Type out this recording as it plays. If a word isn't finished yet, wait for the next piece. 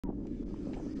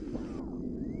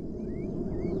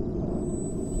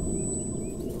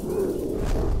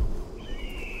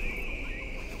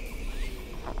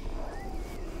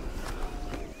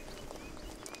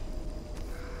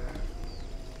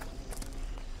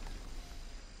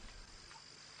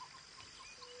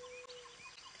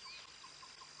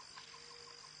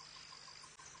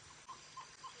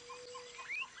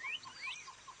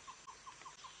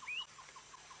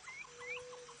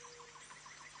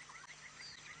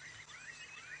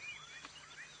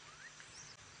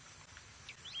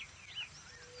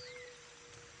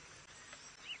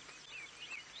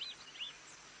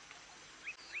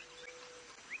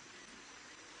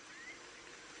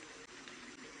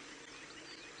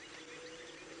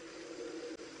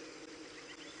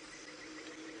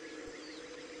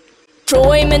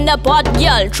Throw him in the pot,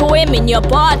 girl, throw him in your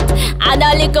pot. Add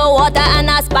a little water and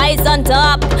a spice on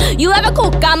top. You ever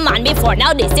cook a man before?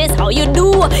 Now this is how you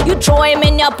do. You throw him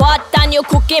in your pot and you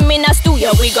cook him in a stew.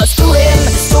 Yeah, we go stew him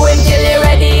till he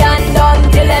ready and done.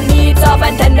 Till the meat's off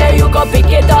and tender, you go pick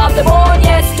it off the bone.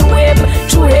 Yes, stew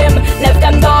him, left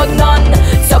them dog none.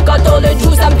 Suck out all the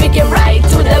juice and pick him right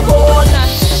to the bone.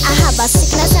 I have a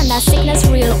sickness and that sickness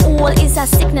real old. It's a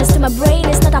sickness to my brain,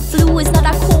 it's not a flu, it's not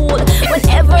a cold.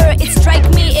 Whenever it strike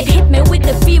me, it hit me with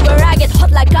the fever. I get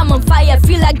hot like I'm on fire,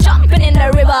 feel like jumping in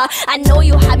the river. I know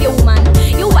you have your woman,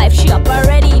 your wife, she up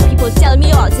already. People tell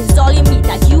me all since all you meet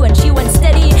that you and she went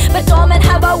steady. But all men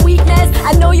have a weakness,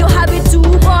 I know you have it too.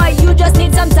 Boy, you just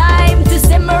need some time to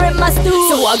simmer in my stew.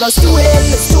 So I go stew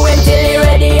him till he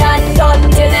ready and done.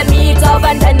 Till the meat's off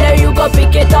and tender, you go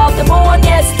pick it off the bone.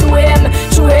 Yes, stew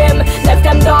him, left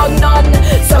them dog none.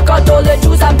 Suck out all the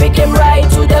juice and pick him right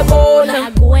to the bone.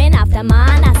 I'm going after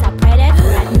man as a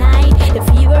predator at night. The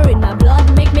fever in my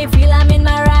blood make me feel I'm in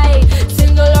my right.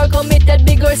 Single or committed,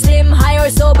 big or slim, high or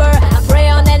sober. I pray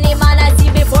on any man I see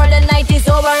before the night is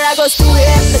over. I go stew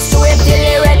him till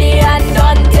he ready and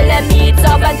done. Till the meat's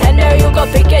off and tender, you go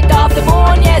pick it off the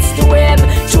bone. Yes, stew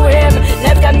him,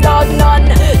 left them dog none.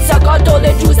 Suck out all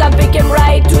the juice and pick him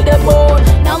right to the bone.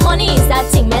 Now money is that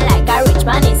thing, me like a rich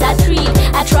man is a treat.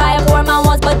 I try a poor man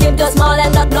once, but him too small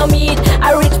and not no meat.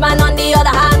 A rich man on the other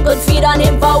hand could feed on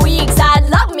him for weeks. I'd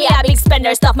love me a big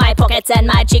spender, stuff my pockets and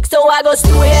my cheeks. So I go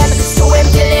stew him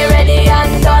till he ready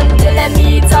and done. Till the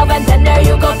meat's off and tender,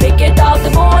 you go pick it off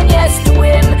the bone. Yes, stew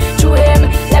him,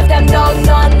 left them dog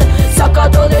none. Suck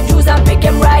out all the juice and pick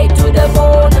him right to the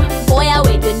bone. Boy, I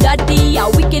waited dirty, a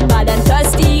wicked, bad and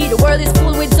thirsty. The world is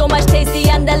full with so much tasty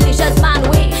and delicious man.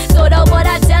 Wait, so the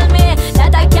brother tell me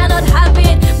that I cannot have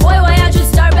it. Boy, why I should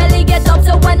start belly get up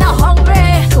so when I'm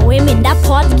hungry. Throw him in that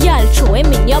pot, girl, throw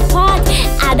him in your pot.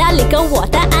 Add a little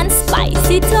water and spice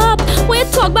it up. We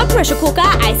talk about pressure cooker,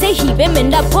 I say heap him in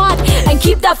the pot. And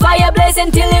keep the fire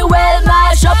blazing till he well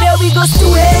mash up. Here we go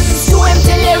stew him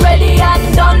till he ready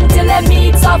and done. Till the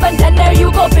meat's off and tender,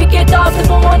 you go pick it off the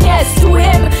bone. Yes, stew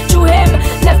him,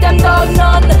 left them dog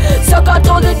none. Suck out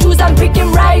all the juice and pick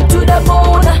him right to the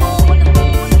bone.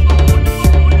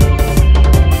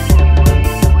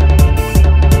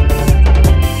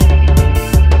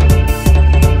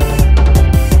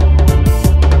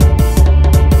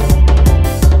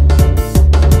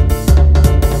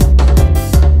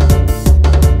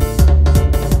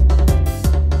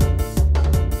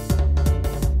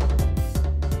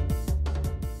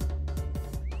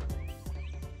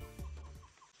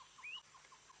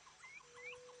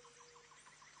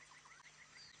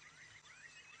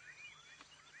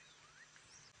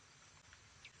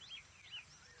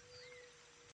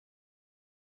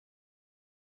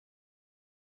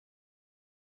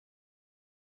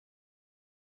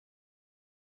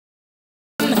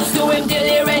 Till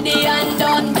he ready and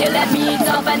done. Till the meat's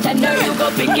off and tender, you go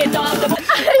pick it off the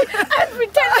I'm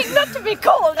pretending not to be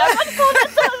cold. I'm not cold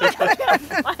at all.